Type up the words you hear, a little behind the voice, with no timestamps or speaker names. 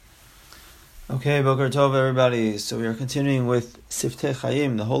Okay, Boker Tov, everybody. So we are continuing with Siftei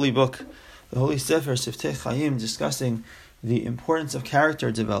Chaim, the holy book, the holy Sefer Siftei Chaim, discussing the importance of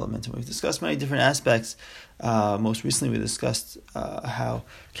character development. And we've discussed many different aspects. Most recently, we discussed how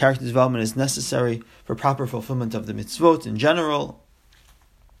character development is necessary for proper fulfillment of the mitzvot in general.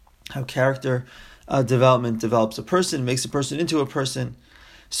 How character development develops a person, makes a person into a person.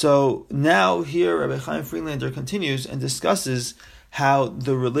 So now here, Rabbi Chaim Friedlander continues and discusses how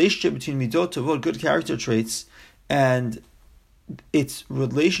the relationship between midot tovot, good character traits, and its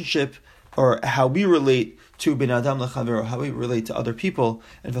relationship, or how we relate to ben adam lechavero, how we relate to other people,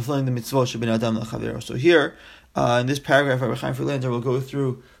 and fulfilling the mitzvot shel ben adam lechavero. So here, in this paragraph, Rabbi Chaim Friedlander will go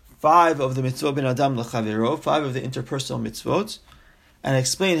through 5 of the mitzvot ben adam lechavero, 5 of the interpersonal mitzvot, and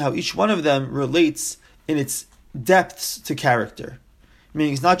explain how each one of them relates in its depths to character.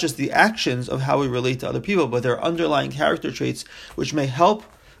 Meaning it's not just the actions of how we relate to other people, but there are underlying character traits which may help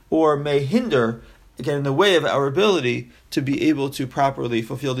or may hinder, again, in the way of our ability to be able to properly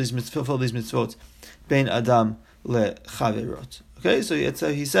fulfill these mitzvot, ben adam lechaverot. Okay, so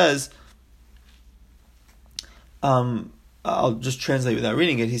he says, I'll just translate without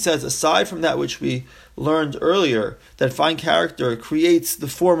reading it. He says, aside from that which we learned earlier, that fine character creates the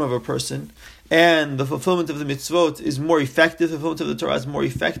form of a person, and the fulfillment of the mitzvot is more effective, the fulfillment of the Torah is more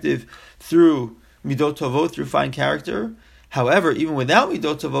effective through midot tovot, through fine character. However, even without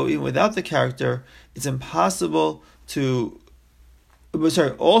midot tovot, even without the character, it's impossible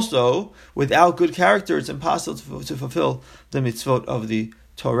also, without good character, it's impossible to fulfill the mitzvot of the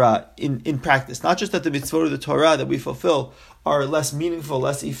Torah in practice. Not just that the mitzvot of the Torah that we fulfill are less meaningful,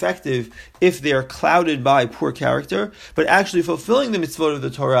 less effective if they are clouded by poor character, but actually fulfilling the mitzvot of the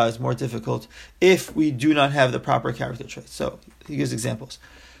Torah is more difficult if we do not have the proper character traits. So he gives examples.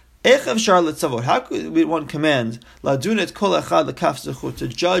 How could one command to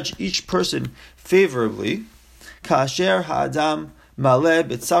judge each person favorably? Kasher ha'adam maleh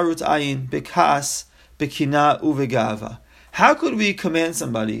b'tzarut ayin b'kas b'kina uvegava. How could we command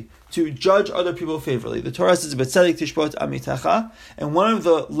somebody to judge other people favorably? The Torah says, "B'tzedek tishpot amitacha," and one of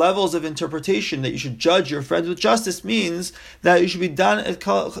the levels of interpretation that you should judge your friends with justice means that you should be done at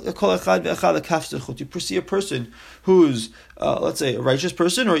kol echad ve'echad lekaf zechut. You see a person who's, let's say, a righteous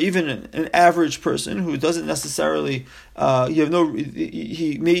person, or even an average person who doesn't necessarily, he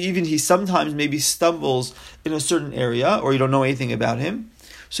sometimes maybe stumbles in a certain area, or you don't know anything about him.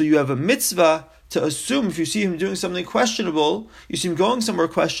 So you have a mitzvah to assume, if you see him doing something questionable, you see him going somewhere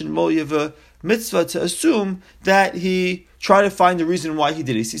questionable, you have a mitzvah to assume that he tried to find the reason why he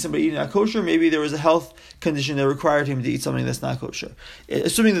did it. You see somebody eating not kosher, maybe there was a health condition that required him to eat something that's not kosher.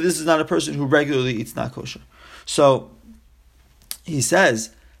 Assuming that this is not a person who regularly eats not kosher. So, he says,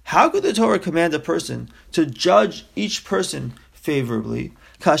 how could the Torah command a person to judge each person favorably?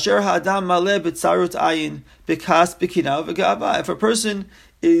 Kasher ha'adam maleh b'tzarut ayin b'kas b'kina v'gava. If a person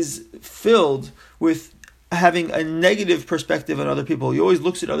is filled with having a negative perspective on other people, he always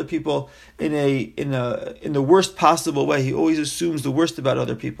looks at other people in the worst possible way. He always assumes the worst about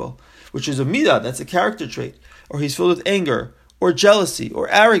other people, which is a midah, that's a character trait. Or he's filled with anger, or jealousy, or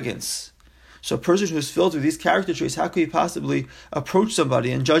arrogance. So a person who is filled with these character traits, how could he possibly approach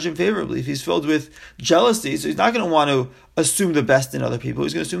somebody and judge him favorably? If he's filled with jealousy, so he's not going to want to assume the best in other people,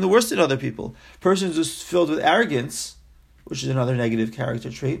 he's going to assume the worst in other people. A person who's filled with arrogance, which is another negative character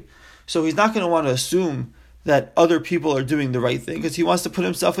trait, so he's not going to want to assume that other people are doing the right thing, because he wants to put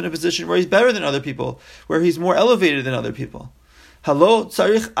himself in a position where he's better than other people, where he's more elevated than other people. Halo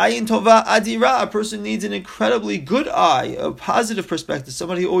tzarich ayin tova adira. A person needs an incredibly good eye, a positive perspective,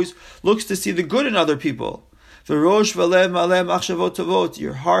 somebody who always looks to see the good in other people. V'rosh v'lev maleh machshavot tovot.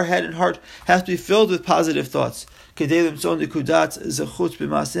 Your head and heart have to be filled with positive thoughts. In order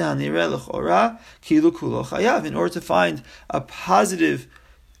to find a positive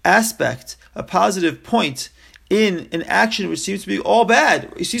aspect, a positive point in an action which seems to be all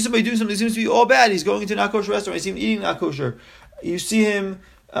bad. You see somebody do something that seems to be all bad. He's going into a not kosher restaurant. You see him eating not kosher. You see him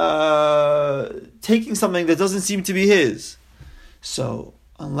taking something that doesn't seem to be his. So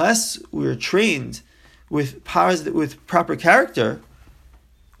unless we're trained with proper character,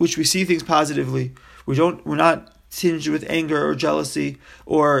 which we see things positively, we're not tinged with anger or jealousy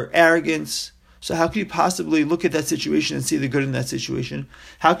or arrogance. So how can you possibly look at that situation and see the good in that situation?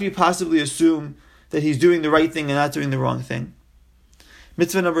 How can you possibly assume that he's doing the right thing and not doing the wrong thing?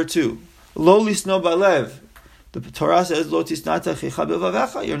 Mitzvah number 2, lo lisno balev. The Torah says, lo tisnata chicha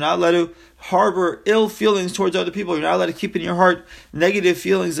b'vavecha. You're not allowed to harbor ill feelings towards other people. You're not allowed to keep in your heart negative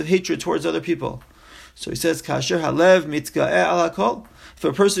feelings of hatred towards other people. So he says, kasher halev mitzga'eh al hakol. If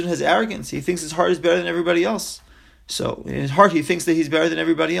a person has arrogance, he thinks his heart is better than everybody else. So in his heart, he thinks that he's better than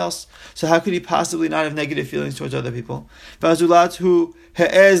everybody else. So how could he possibly not have negative feelings towards other people? Right? Somebody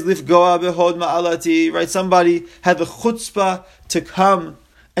had the chutzpah to come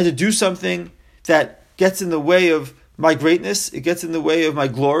and to do something that gets in the way of my greatness. It gets in the way of my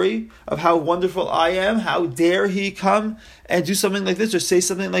glory, of how wonderful I am. How dare he come and do something like this or say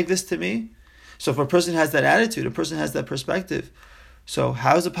something like this to me? So if a person has that attitude, a person has that perspective, so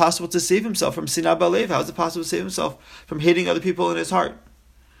how is it possible to save himself from sinah balev? How is it possible to save himself from hating other people in his heart?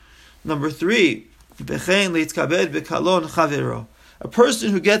 Number 3, a person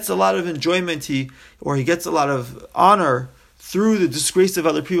who gets a lot of enjoyment, he gets a lot of honor through the disgrace of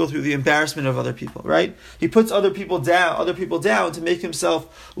other people, through the embarrassment of other people, right? He puts other people down to make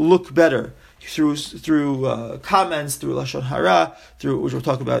himself look better through comments, through lashon hara, which we'll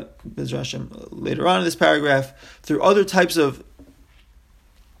talk about later on in this paragraph, through other types of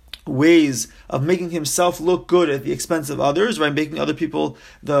ways of making himself look good at the expense of others, right? Making other people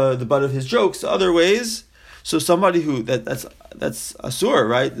the butt of his jokes, other ways. So somebody who that's asur,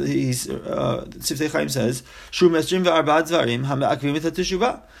 right? He's Siftei Chaim says Shu mesrim ve'arba dvarim ha'me'akvim et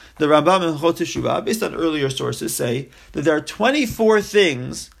ha'teshuvah. The Rambam in Hot Teshuvah, based on earlier sources, say that there are 24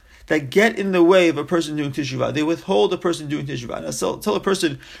 things that get in the way of a person doing teshuvah. They withhold a person doing teshuvah. Now, until a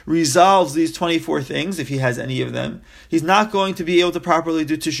person resolves these 24 things, if he has any of them, he's not going to be able to properly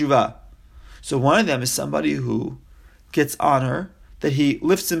do teshuvah. So one of them is somebody who gets honor, that he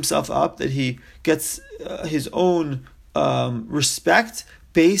lifts himself up, that he gets his own respect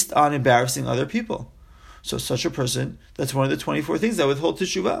based on embarrassing other people. So such a person, that's one of the 24 things that withhold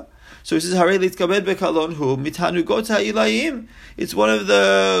teshuvah. So he says, it's one of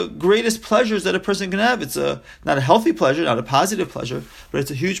the greatest pleasures that a person can have. It's not a healthy pleasure, not a positive pleasure, but it's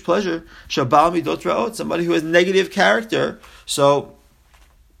a huge pleasure. Somebody who has negative character. So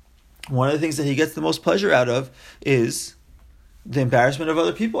one of the things that he gets the most pleasure out of is the embarrassment of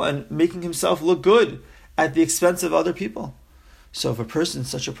other people and making himself look good at the expense of other people. So if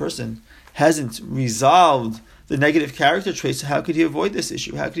such a person, hasn't resolved the negative character traits, how could he avoid this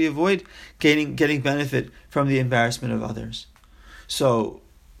issue? How could he avoid getting benefit from the embarrassment of others? So,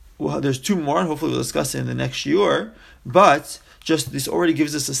 there's 2 more, and hopefully we'll discuss it in the next year. But just this already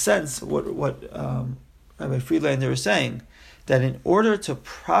gives us a sense of what Rabbi Friedlander is saying, that in order to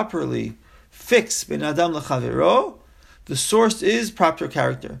properly fix ben adam lechavero, the source is proper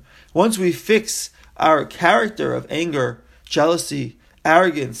character. Once we fix our character of anger, jealousy,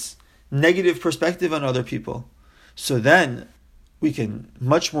 arrogance, negative perspective on other people, so then we can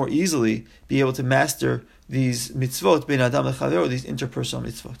much more easily be able to master these mitzvot, ben adam lechavero, these interpersonal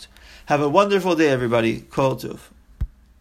mitzvot. Have a wonderful day, everybody. Kol tov.